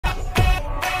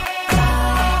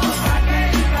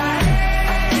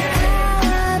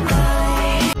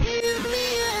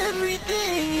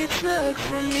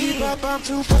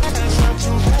Again,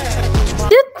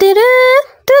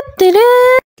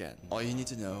 all you need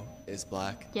to know is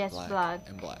black, Yes, black.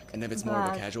 and black. And if it's more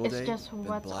of a casual It's day, just then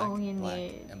what's black, all you black,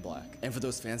 need. and black. And for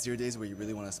those fancier days where you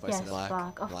really want to spice Yes, it up,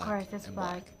 black. Of course, it's and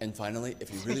black. And finally,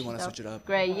 if you really want to switch it up,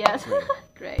 Gray, yes. gray.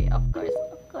 Gray, of course,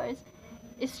 of course.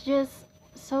 It's just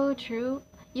so true.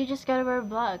 You just gotta wear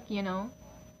black, you know?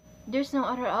 There's no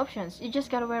other options. You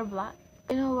just gotta wear black.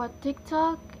 You know what?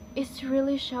 TikTok is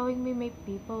really showing me my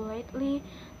people lately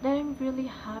that I'm really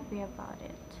happy about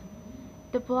it.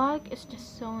 The black is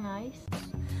just so nice.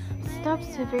 Stop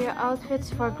severe outfits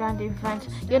for grand events.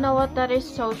 You know what? That is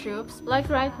so true. Like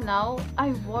right now,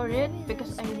 I wore it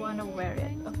because I wanna wear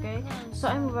it, okay? So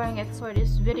I'm wearing it for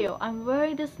this video. I'm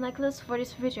wearing this necklace for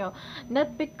this video.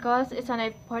 Not because it's an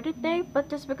important day, but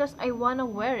just because I wanna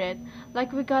wear it.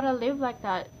 Like we gotta live like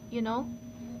that, you know?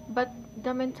 But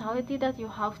the mentality that you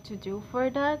have to do for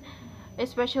that,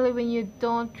 especially when you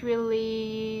don't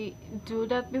really do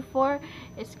that before,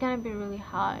 it's gonna be really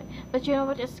hard. But you know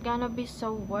what, it's gonna be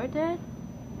so worth it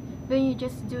when you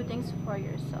just do things for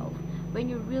yourself, when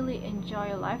you really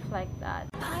enjoy life like that.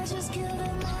 Skirts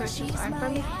aren't for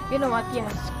me. You know what, yeah,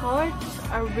 skirts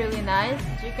are really nice.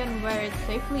 You can wear it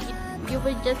safely. You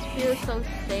would just feel so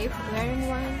safe wearing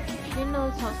one. She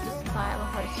knows how to style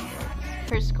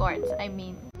her skirts, I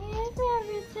mean. Give me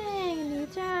everything you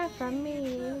take from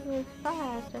me. Move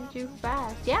fast and too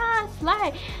fast. Yeah,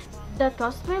 slay! That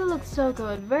cosplay looks so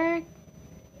good.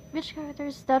 Which character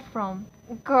is that from?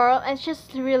 Girl, and she's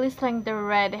really slaying the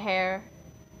red hair.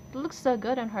 It looks so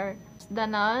good on her. The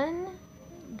nun?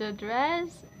 The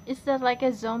dress? Is that like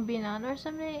a zombie nun or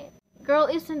something? Girl,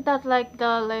 isn't that like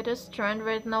the latest trend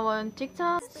right now on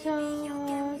TikTok?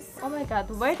 So, oh my god,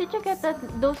 where did you get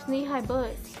those knee-high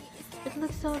boots? It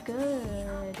looks so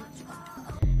good.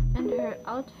 And her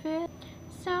outfit,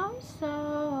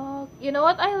 so you know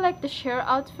what, I like the sheer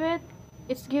outfit.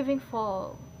 It's giving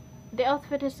fall. The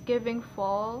outfit is giving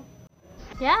fall.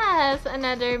 Yes,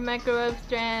 another microwave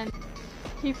trend.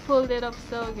 He pulled it up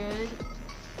so good.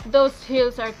 Those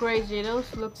heels are crazy.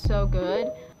 Those look so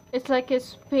good. It's like it's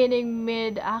spinning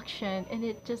mid-action and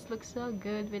it just looks so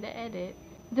good with the edit.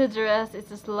 The dress is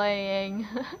slaying.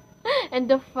 And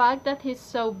the fact that he's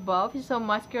so buff, he's so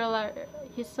muscular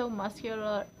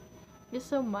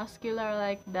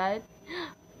like that,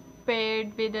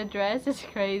 paired with the dress is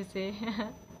crazy.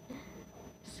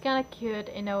 It's kinda cute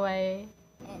in a way.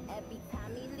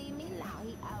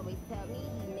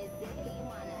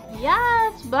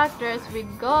 Yes, black dress we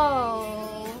go.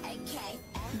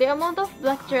 The amount of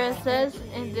black dresses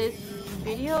in this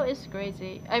video is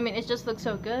crazy. I mean, it just looks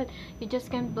so good. You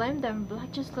just can't blame them.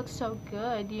 Black just looks so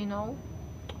good, you know?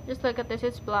 Just look at this,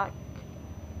 it's black.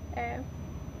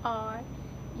 F-R-E.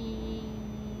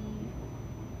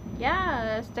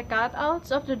 Yes, the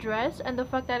cutouts of the dress and the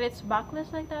fact that it's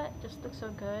backless like that just looks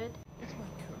so good.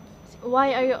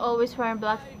 Why are you always wearing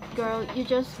black, girl? You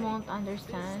just won't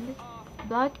understand.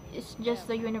 Black is just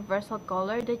the universal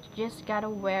color that you just gotta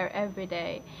wear every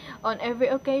day. On every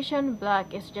occasion,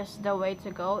 black is just the way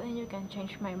to go, and you can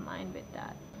change my mind with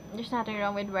that. There's nothing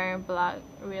wrong with wearing black,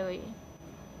 really.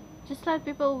 Just let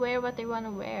people wear what they want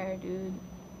to wear, dude.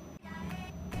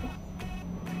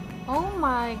 Oh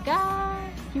my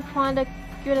god! You found the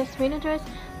cutest mini dress?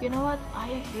 You know what? I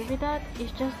agree with that.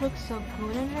 It just looks so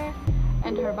good on her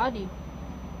and her body.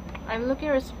 I'm looking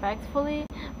respectfully,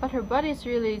 but her body is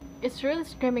really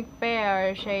screaming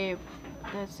pear shape.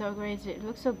 That's so crazy. It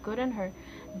looks so good on her.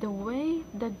 The way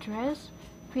the dress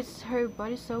fits her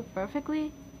body so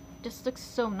perfectly just looks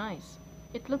so nice.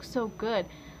 It looks so good.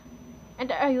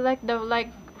 And I like the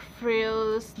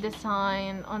frills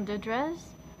design on the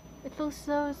dress. It looks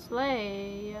so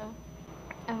slay.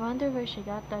 I wonder where she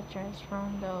got that dress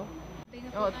from though.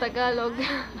 Oh, Tagalog.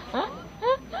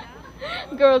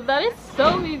 Girl, that is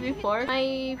so me before.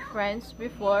 My friends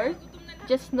before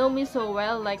just know me so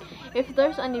well. Like, if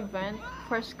there's an event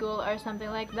for school or something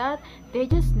like that, they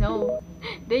just know.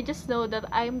 They just know that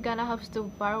I'm gonna have to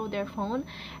borrow their phone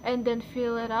and then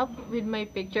fill it up with my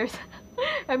pictures.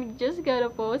 I'm just gonna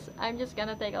post. I'm just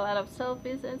gonna take a lot of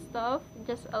selfies and stuff.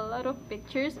 Just a lot of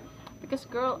pictures. Because,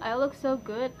 girl, I look so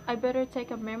good. I better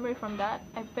take a memory from that.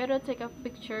 I better take a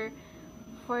picture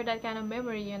for that kind of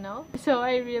memory, you know? So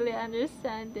I really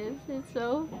understand this. It's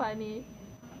so funny.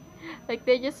 Like,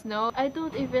 they just know. I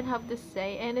don't even have to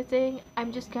say anything.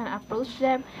 I'm just gonna approach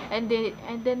them and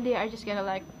then they are just gonna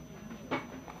like,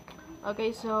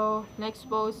 okay, so next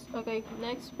pose. Okay,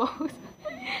 next pose.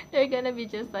 They're gonna be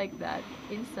just like that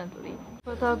instantly.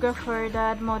 Photographer,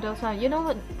 that model son. You know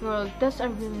what, girl? That's a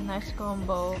really nice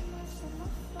combo.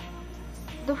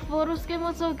 The photos came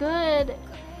out so good.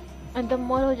 and the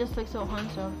model just looks so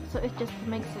handsome, so it just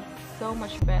makes it so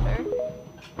much better.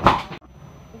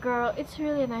 Girl, it's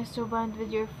really nice to bond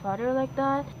with your father like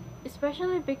that,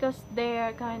 especially because they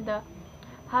are kinda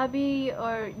hobby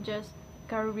or just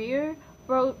career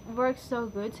work so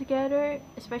good together,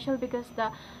 especially because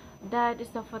the dad is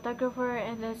the photographer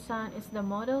and the son is the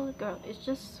model. Girl, it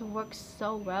just works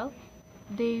so well.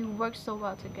 They work so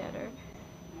well together,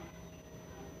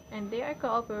 and they are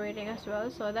cooperating as well,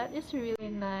 so that is really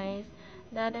nice.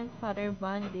 Dad and father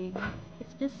bonding,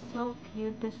 it's just so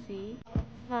cute to see.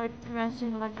 Start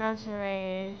dressing like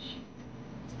grocery.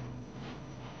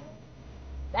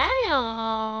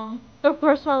 Damn! The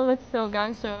first one looks so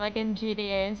gangster, like in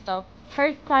GTA and stuff.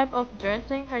 Her type of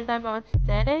dressing, her type of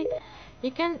aesthetic,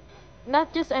 you can,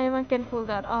 not just anyone can pull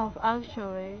that off,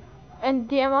 actually. And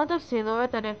the amount of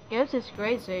silhouette that it gives is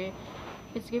crazy.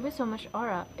 It's giving so much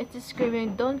aura. It's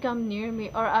screaming, don't come near me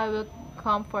or I will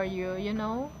come for you, you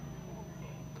know?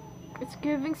 It's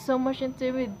giving so much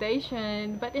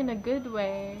intimidation, but in a good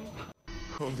way.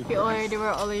 We already were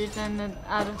already 10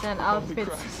 out of 10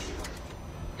 outfits.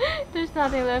 There's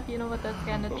nothing left, you know what, that's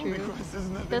kinda true.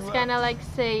 That's kinda like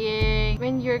saying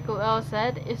when your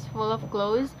closet is full of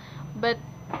clothes, but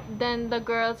then the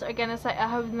girls are gonna say, I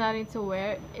have nothing to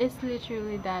wear. It's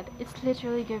literally that. It's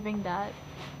literally giving that.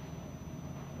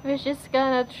 Which is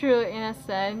kinda true in a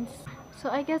sense. So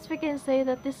I guess we can say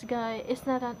that this guy is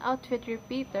not an outfit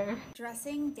repeater.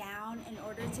 Dressing down in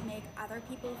order to make other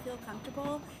people feel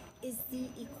comfortable is the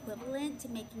equivalent to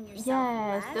making yourself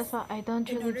Yes, less that's why I don't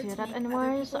in really order do to that make anymore.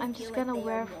 other So people I'm feel just like gonna they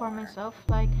wear are for more. myself.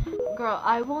 Like, girl,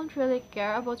 I won't really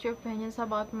care about your opinions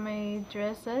about my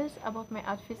dresses, about my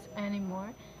outfits anymore,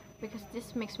 because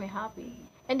this makes me happy.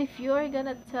 And if you are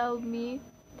gonna tell me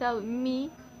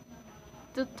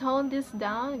to tone this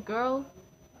down, girl,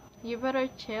 you better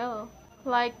chill.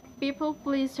 Like, people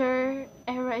pleaser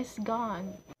era is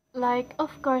gone. Like, of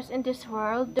course, in this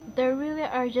world, there really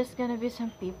are just gonna be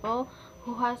some people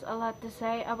who has a lot to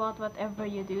say about whatever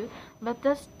you do, but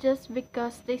that's just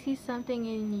because they see something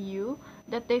in you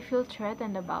that they feel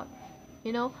threatened about.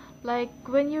 You know, like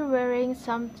when you're wearing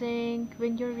something,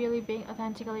 when you're really being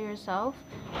authentically yourself,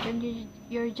 when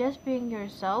you're just being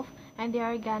yourself, and they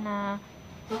are gonna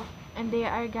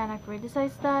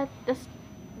criticize that.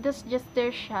 That's just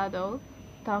their shadow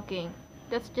talking.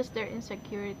 That's just their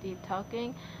insecurity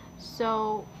talking.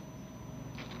 So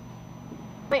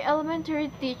my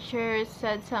elementary teacher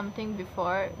said something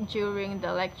before during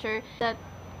the lecture that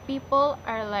people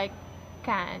are like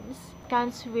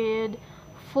cans with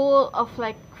full of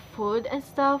like food and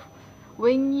stuff.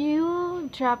 When you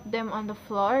drop them on the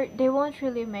floor, they won't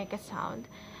really make a sound.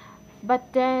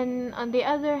 But then on the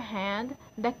other hand,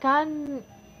 the can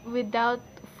without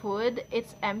food,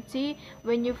 it's empty.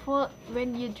 When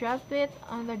you drop it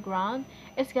on the ground,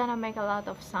 it's gonna make a lot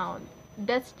of sound.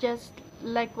 That's just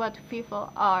like what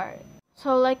people are.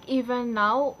 So like even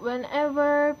now,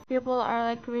 whenever people are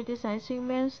like criticizing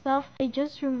me and stuff, it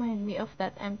just remind me of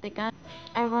that empty can.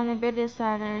 I wanna be this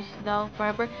designer's doll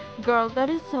forever. Girl, that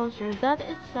is so true. That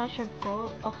is such a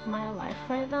goal of my life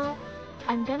right now.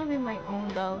 I'm gonna be my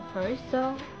own doll first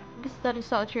though. Because that is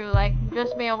so true. Like,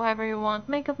 dress me however you want,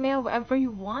 makeup me however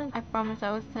you want. I promise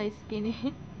I will stay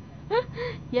skinny.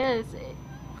 Yes,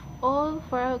 all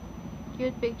for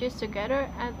cute pictures together,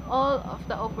 and all of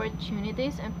the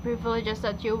opportunities and privileges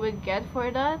that you will get for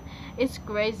that is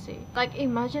crazy. Like,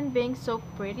 imagine being so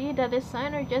pretty that the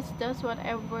designer just does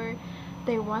whatever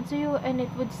they want to you and it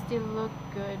would still look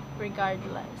good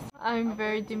regardless. I'm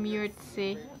very demure,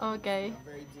 see. Okay.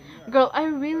 Girl, I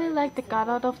really like the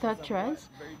cutout of that dress.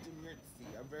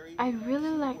 I really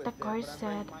like the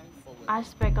corset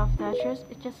aspect of that dress.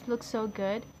 It just looks so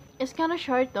good. It's kind of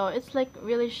short though. It's like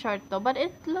really short though, but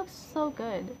it looks so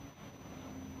good.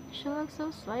 She looks so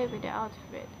slay with the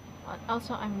outfit.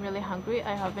 Also, I'm really hungry.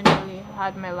 I haven't really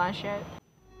had my lunch yet.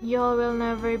 You will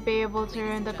never be able to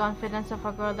ruin the confidence of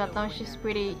a girl that knows she's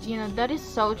pretty. You know, that is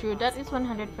so true. That is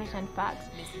 100% facts.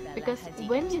 Because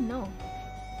when you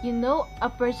know a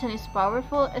person is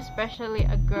powerful, especially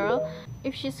a girl,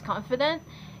 if she's confident,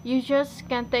 you just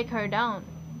can't take her down.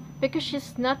 Because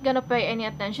she's not gonna pay any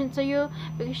attention to you,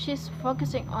 because she's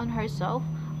focusing on herself,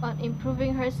 on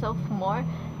improving herself more.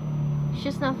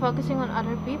 She's not focusing on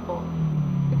other people.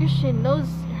 Because she knows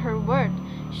her worth.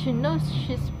 She knows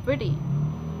she's pretty.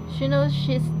 She knows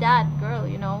she's that girl,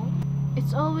 you know.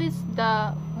 It's always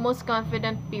the most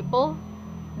confident people,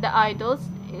 the idols.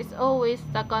 It's always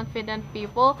the confident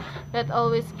people that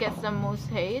always gets the most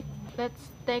hate. Let's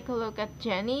take a look at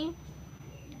Jennie.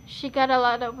 She got a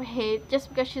lot of hate just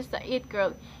because she's the it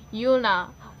girl. Yuna,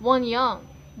 Won Young,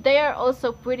 they are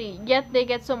also pretty, yet they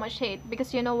get so much hate.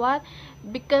 Because you know what?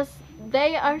 Because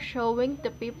they are showing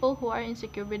the people who are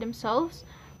insecure with themselves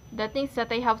the things that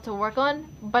they have to work on,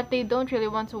 but they don't really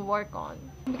want to work on.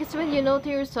 Because when you know to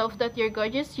yourself that you're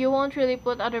gorgeous, you won't really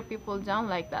put other people down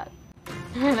like that.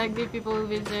 Like the people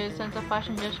with their sense of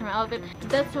fashion judgment outfit.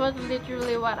 That's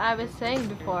literally what I was saying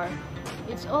before.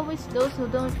 It's always those who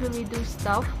don't really do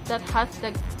stuff that has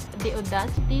the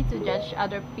audacity to judge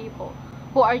other people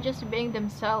who are just being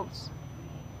themselves,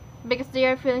 because they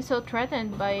are feeling so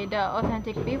threatened by the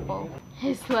authentic people.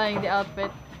 He's lying the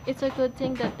outfit. It's a good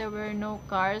thing that there were no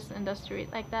cars in the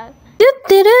street like that.